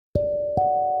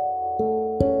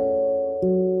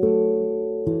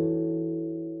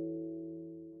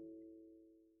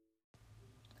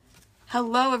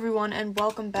Hello everyone and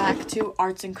welcome back to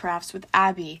Arts and Crafts with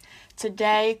Abby.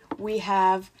 Today we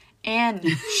have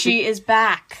Anne. She is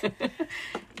back.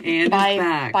 Anne is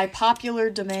back. By popular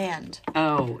demand.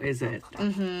 Oh, is it?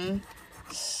 Mm-hmm.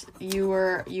 You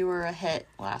were a hit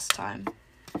last time.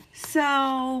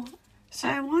 So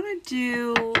I want to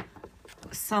do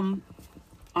some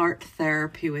art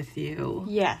therapy with you.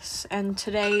 Yes, and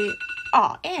today...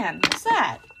 Oh, Anne, what's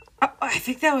that? Oh, I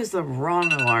think that was the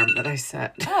wrong alarm that I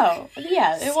set. Oh,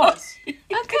 yeah, it was.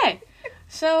 Okay.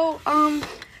 So,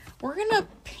 we're gonna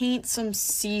paint some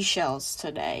seashells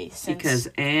today. Because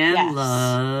Anne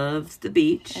loves the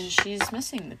beach. And she's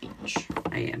missing the beach.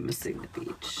 I am missing the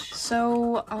beach.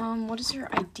 So, what is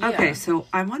your idea? Okay, so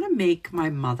I want to make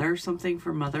my mother something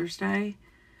for Mother's Day.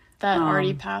 That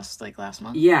already passed, last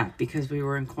month? Yeah, because we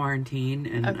were in quarantine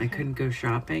and I couldn't go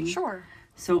shopping. Sure.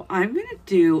 So I'm going to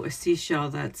do a seashell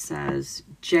that says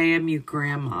JMU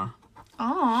Grandma.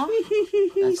 Aw,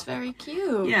 that's very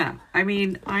cute. Yeah, I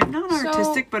mean, I'm not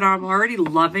artistic, but I'm already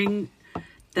loving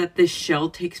that this shell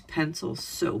takes pencil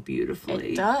so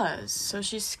beautifully. It does. So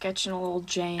she's sketching a little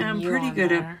JMU and I'm pretty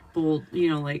good at bold,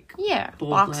 bold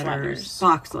box letters.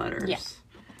 Box letters. Yeah.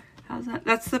 How's that?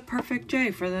 That's the perfect J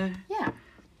for the... Yeah.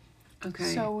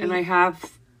 Okay, and I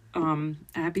have...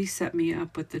 Abby set me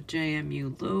up with the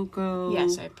JMU logo.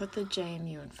 Yes, I put the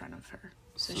JMU in front of her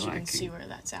so she can see where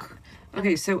that's at.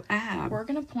 Okay, so Ab, we're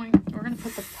gonna put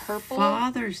the purple.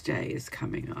 Father's Day is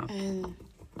coming up. And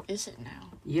is it now?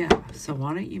 Yeah. So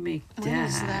why don't you make Dad? When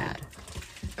is that?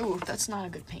 Oh, that's not a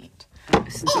good paint.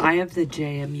 Since I have the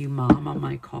JMU mom on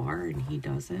my car and he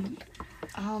doesn't.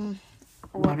 Are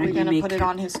we gonna put it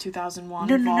on his 2001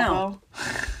 Volvo? No.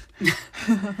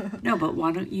 No, but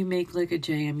why don't you make a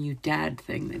JMU dad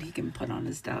thing that he can put on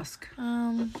his desk?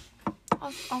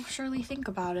 I'll surely think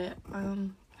about it.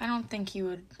 I don't think he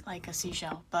would like a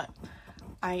seashell, but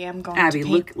I am going Abby, to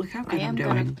paint. look how good I'm doing.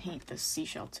 I am going to paint this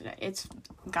seashell today. It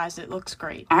looks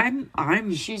great.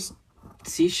 She's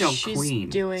seashell queen.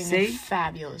 She's doing a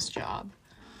fabulous job.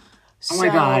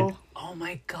 Oh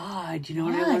my god. You know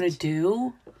what I want to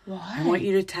do? What? I want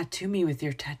you to tattoo me with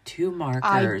your tattoo markers.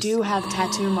 I do have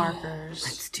tattoo markers.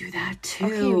 Let's do that too.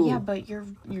 Okay, yeah, but you're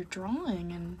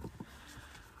drawing and...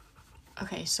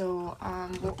 Okay, so, how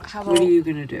about... What are you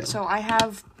gonna do? So I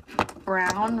have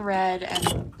brown, red,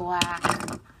 and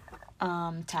black,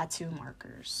 tattoo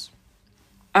markers.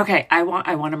 Okay, I want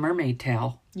a mermaid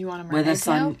tail. You want a mermaid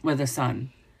tail? With a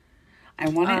sun. I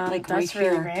want it right here. That's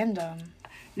really random.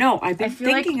 No, I've been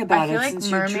thinking about it since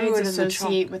you drew it in the mermaids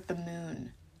associate with the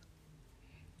moon.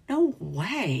 No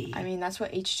way. I mean, that's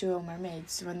what H2O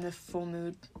mermaids, when the full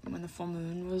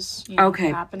moon was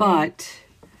happening. But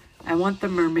I want the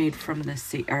mermaid from the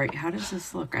sea. All right, how does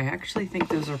this look? I actually think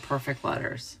those are perfect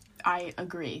letters. I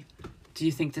agree. Do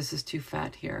you think this is too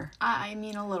fat here? I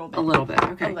mean, a little bit. A little bit,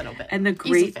 okay. A little bit. And the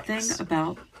great thing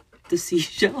about the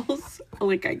seashells,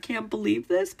 I can't believe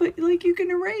this, but you can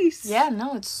erase. Yeah,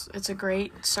 no, it's a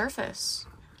great surface.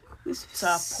 It's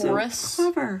porous.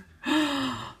 So clever.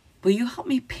 Will you help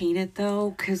me paint it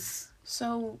though?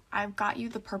 So I've got you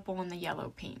the purple and the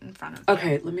yellow paint in front of you.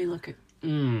 Okay, let me look at.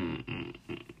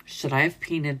 Should I have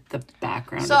painted the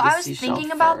background? So of the I was thinking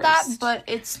about that, but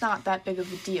it's not that big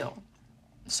of a deal.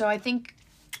 So I think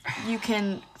you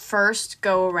can first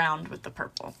go around with the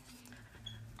purple.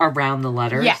 Around the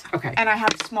letters? Yeah. Okay. And I have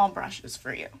small brushes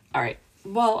for you. All right.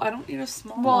 Well, I don't need a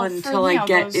small one until I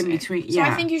get in between. So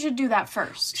I think you should do that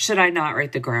first. Should I not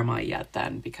write the grandma yet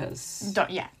then? Because...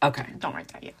 Don't, yeah. Okay. Don't write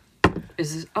that yet.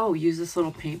 Is this... Oh, use this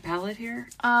little paint palette here?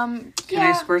 Can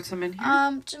I squirt some in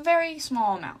here? Very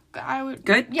small amount. I would...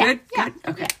 Good? Yeah, Good?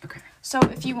 Okay, okay. So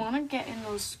if you want to get in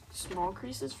those small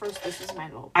creases first, this is my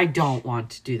little... I don't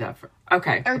want to do that for...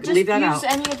 Okay, or just leave that use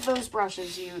out. any of those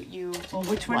brushes you Well,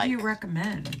 which one do you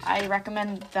recommend? I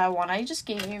recommend that one I just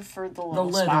gave you for the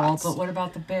little spots. But what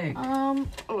about the big?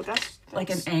 That's... Like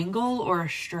an angle or a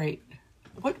straight?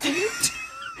 What did you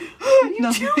do?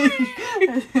 Nothing.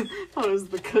 I thought it was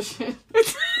the cushion. What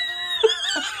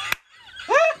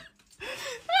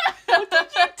did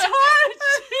you touch?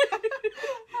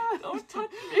 Don't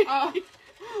touch me.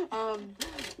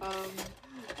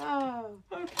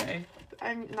 Okay.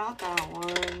 I'm not that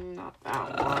one. Not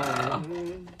that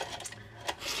one.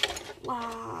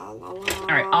 La la la. All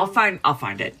right, I'll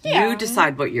find it. Yeah. You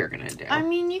decide what you're gonna do. I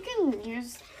mean, you can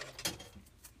use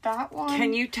that one.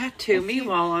 Can you tattoo me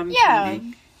while I'm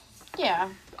painting? Yeah.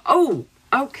 Oh,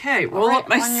 okay. Roll up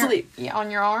my sleeve. Yeah, on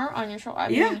your arm, on your shoulder.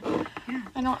 Yeah.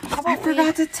 I don't. How about I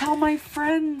forgot to tell my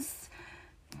friends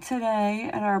today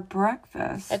at our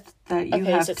breakfast that you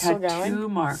have tattoo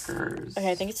markers.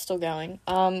 Okay, I think it's still going.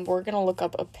 We're gonna look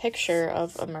up a picture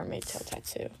of a mermaid tail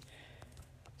tattoo.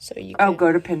 So you Oh, could-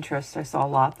 go to Pinterest. I saw a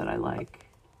lot that I like.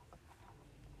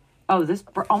 Oh,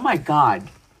 oh my God.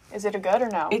 Is it a good or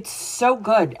no? It's so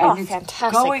good. And it's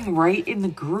fantastic. going right in the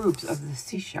grooves of the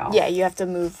seashell. Yeah, you have to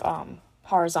move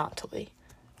horizontally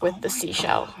with the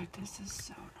seashell. God, this is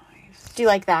so nice. Do you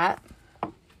like that?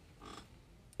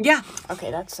 Yeah. Okay,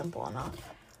 that's simple enough.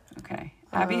 Okay.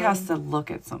 Abby has to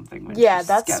look at something when Yeah, she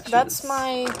that's sketches.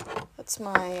 my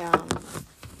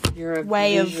You're a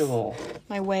way of- visual.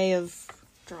 my way of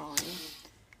drawing.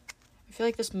 I feel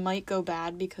like this might go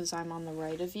bad because I'm on the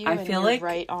right of you. I and feel your like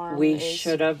right arm we is...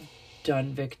 should have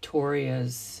done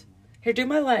Victoria's. Here, do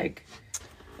my leg.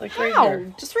 Like right How?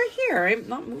 here. Just right here. I'm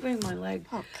not moving my leg.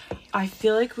 Okay. I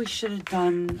feel like we should have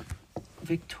done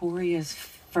Victoria's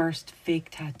first fake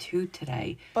tattoo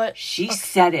today. But She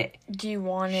said it. do you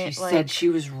want She it like said she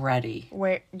was ready.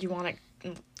 where do you want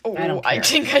it? Oh, I don't I care.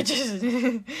 think I just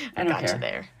I don't got care. you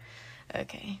there.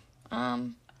 Okay.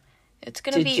 It's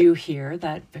gonna be. Did you hear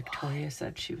that Victoria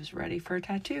said she was ready for a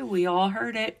tattoo? We all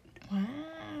heard it. Wow.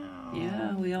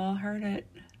 Yeah, we all heard it.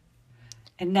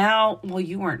 And now, well,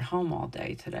 you weren't home all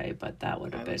day today, but that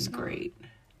would have been great.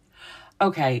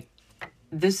 Okay,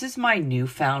 this is my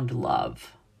newfound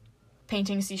love.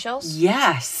 Painting seashells?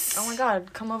 Yes. Oh my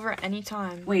god, come over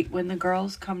anytime. Wait, when the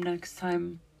girls come next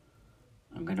time,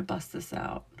 I'm going to bust this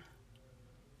out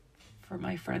for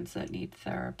my friends that need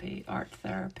therapy, art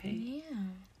therapy. Yeah.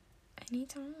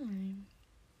 Anytime.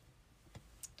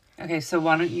 Okay, so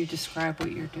why don't you describe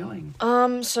what you're doing?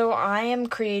 So I am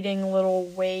creating little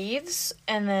waves,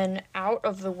 and then out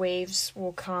of the waves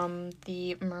will come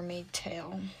the mermaid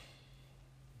tail.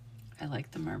 I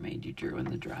like the mermaid you drew in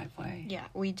the driveway. Yeah,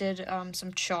 we did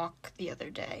some chalk the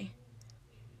other day.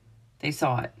 They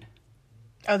saw it.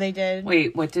 Oh, they did?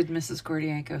 Wait, what did Mrs.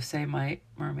 Gordienko say my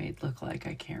mermaid looked like?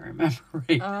 I can't remember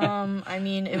right now. I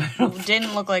mean, it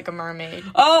didn't look like a mermaid.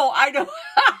 Oh, I know.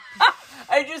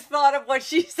 I just thought of what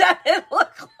she said it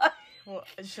looked like. Well,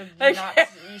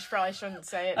 you probably shouldn't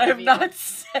say it. I'm maybe not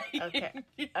saying.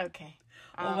 Okay.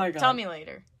 Oh my God. Tell me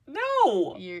later.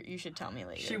 No. You should tell me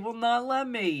later. She will not let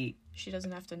me. She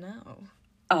doesn't have to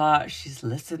know. She's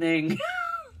listening.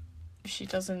 She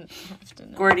doesn't have to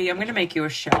know. Gordy, I'm going to make you a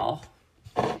shell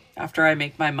after I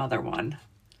make my mother one.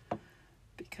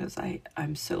 Because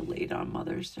I'm so late on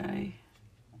Mother's Day.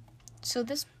 So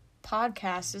this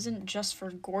podcast isn't just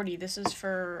for Gordy. This is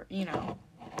for,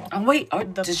 Oh, wait. The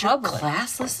does public. your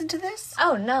class listen to this?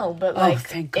 Oh, no, but,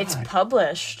 thank God. it's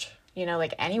published.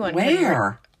 Like, anyone can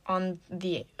Where? on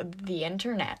the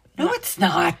internet. No, it's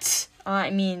not. I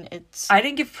mean, it's... I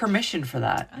didn't give permission for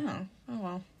that. Oh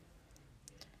well.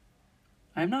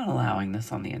 I'm not allowing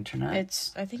this on the internet.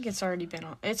 I think it's already been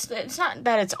on... It's not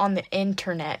that it's on the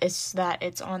internet. It's that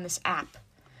it's on this app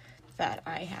that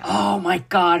I have. Oh my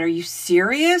God, are you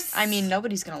serious? I mean,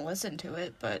 nobody's gonna listen to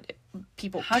it, but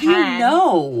people How can. do you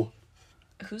know?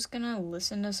 Who's gonna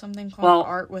listen to something called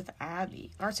Art with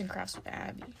Abby? Arts and Crafts with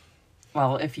Abby.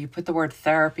 Well, if you put the word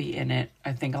therapy in it,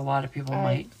 I think a lot of people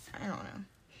might. I don't know.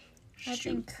 I Shoot.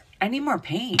 think... I need more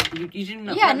paint. You didn't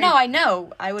know. Yeah, no, I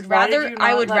know. I would Why did rather you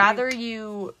not let me-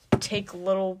 you take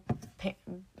little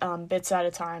bits at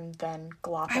a time than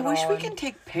glop it I wish all we in. can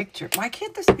take pictures. Why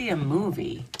can't this be a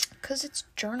movie? Because it's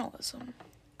journalism.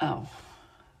 Oh.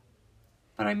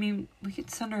 But I mean, we could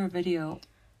send her a video.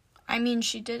 I mean,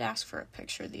 she did ask for a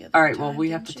picture the other All right, time, well, we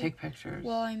have didn't to she? take pictures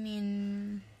Well, I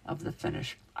mean... of the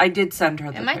finish. I did send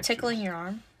her the Am I pictures. tickling your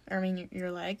arm? Or, I mean, your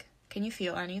leg? Can you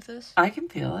feel any of this? I can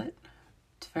feel it.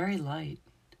 It's very light.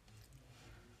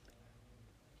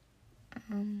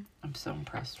 I'm so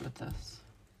impressed with this.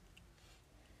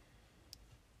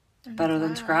 I'm Better than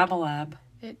glad. Scrabble Lab.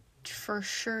 It for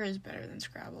sure is better than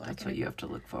Scrabble. That's what you have to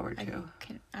look forward to.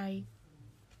 I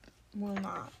will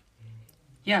not.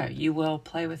 Yeah, you will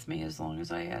play with me as long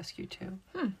as I ask you to.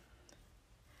 When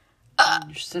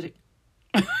you're sitting...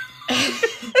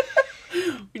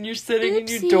 when you're sitting in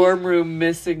Oopsie. your dorm room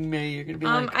missing me, you're going to be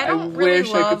like, I I don't really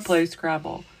wish I love- could play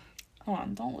Scrabble. Hold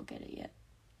on, don't look at it yet.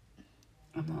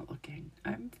 I'm not looking.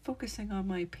 I'm focusing on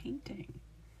my painting.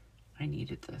 I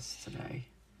needed this today.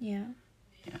 Yeah.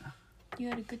 Yeah. You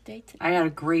had a good day today. I had a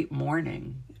great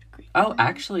morning. Oh,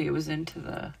 actually, it was into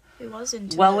the... It was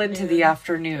into into the noon.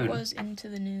 afternoon. It was into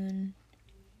the noon.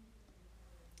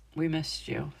 We missed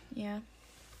you. Yeah.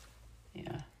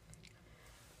 Yeah.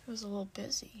 It was a little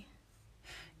busy.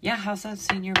 Yeah, how's that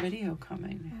senior video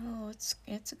coming? Oh,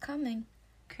 it's a coming.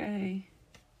 Okay.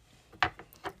 All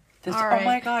Oh right.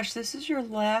 my gosh, this is your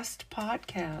last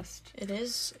podcast. It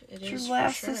is. It It's is your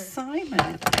last for sure.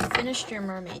 assignment. I finished your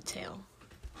mermaid tail.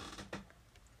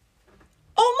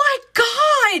 Oh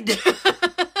my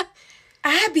God!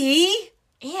 Abby!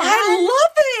 And I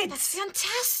love it. that's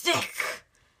fantastic.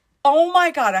 Oh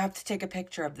my God, I have to take a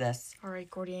picture of this. All right,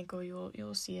 Gordy Ankle,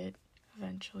 you'll see it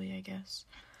eventually, I guess.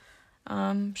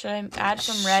 Should I add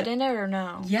some red in it or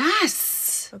no?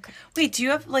 Yes. Okay. Wait, do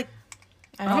you have like?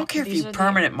 I don't care if these you are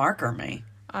permanent marker me.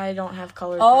 I don't have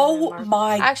colored. Oh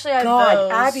my Actually, I have God,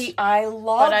 those, Abby, I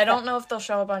love. but I don't know if they'll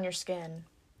show up on your skin.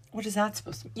 What is that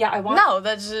supposed to be? Yeah, I want. No,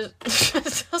 that's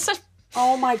just.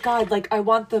 Oh my God, like I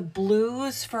want the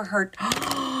blues for her.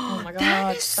 Oh my God,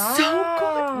 that is stop. so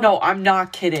good. No, I'm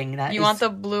not kidding. You want the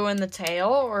blue in the tail,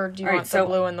 or do you want the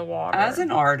blue in the water? As an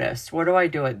artist, what do I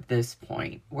do at this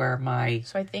point where my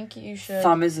So I think you should.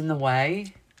 thumb is in the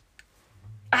way?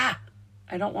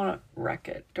 I don't want to wreck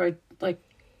it. Do I like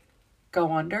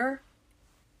go under?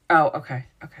 Oh, okay.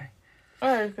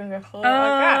 Or you can just pull it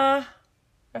like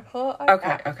that. Pull it like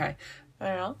that. Okay.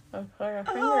 There you go. Pull your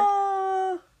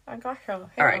finger. I got you.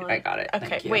 All right, I got it. Okay,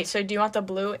 Thank you. wait. So do you want the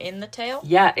blue in the tail?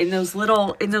 Yeah, in those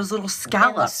little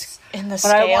scallops. In the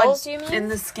But I want- scales, you mean? In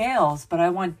the scales, but I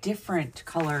want different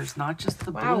colors, not just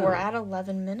the blue. Wow, we're at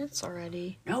 11 minutes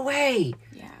already. No way.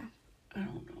 Yeah. I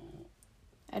don't know.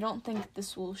 I don't think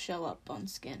this will show up on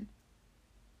skin.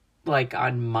 Like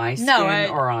on my skin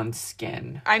or on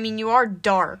skin? I mean, you are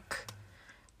dark,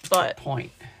 but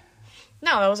Point.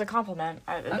 no, that was a compliment.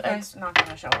 It's not going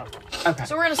to show up. Okay.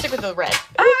 So we're going to stick with the red.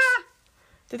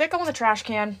 Did that go in the trash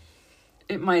can?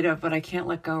 It might have, but I can't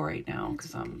let go right now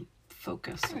because I'm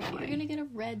focused. All right, you're going to get a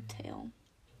red tail.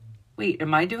 Wait,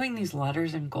 am I doing these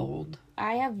letters in gold?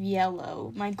 I have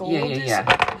yellow. My gold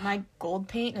my gold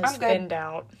paint is thinned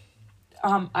out.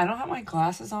 I don't have my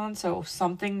glasses on, so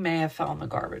something may have fell in the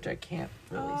garbage. I can't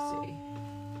really see.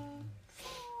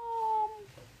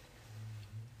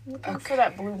 Looking for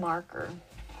that blue marker.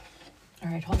 All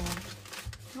right, hold on.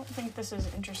 I don't think this is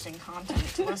interesting content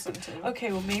to listen to.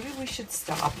 Okay, well, maybe we should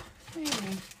stop. Maybe.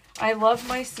 I love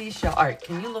my seashell. All right,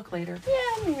 can you look later?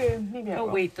 Yeah, maybe I Oh,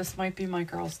 will. wait, this might be my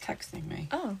girls texting me.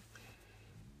 Oh.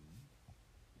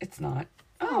 It's not.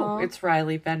 Aw. Oh, it's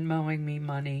Riley Venmoing me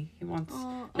money. He wants...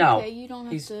 Okay, No, you don't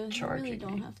have he's to. You charging really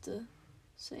don't me. have to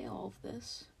say all of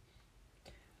this.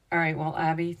 All right, well,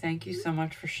 Abby, thank you so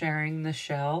much for sharing the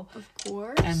shell. Of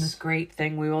course. And this great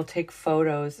thing. We will take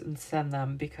photos and send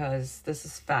them because this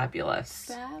is fabulous.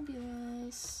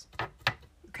 Fabulous.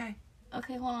 Okay.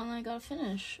 Okay, hold on. I gotta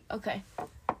finish. Okay.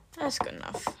 That's good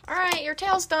enough. All right, your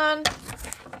tail's done.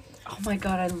 Oh my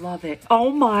God, I love it. Oh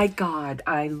my God,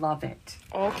 I love it.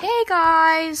 Okay,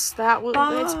 guys, that was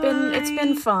it's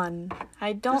been Bye. fun.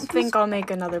 I don't think I'll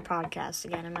make another podcast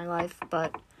again in my life,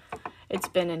 but it's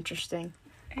been interesting.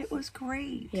 It was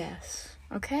great. Yes.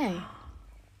 Okay.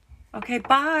 Okay,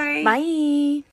 bye. Bye.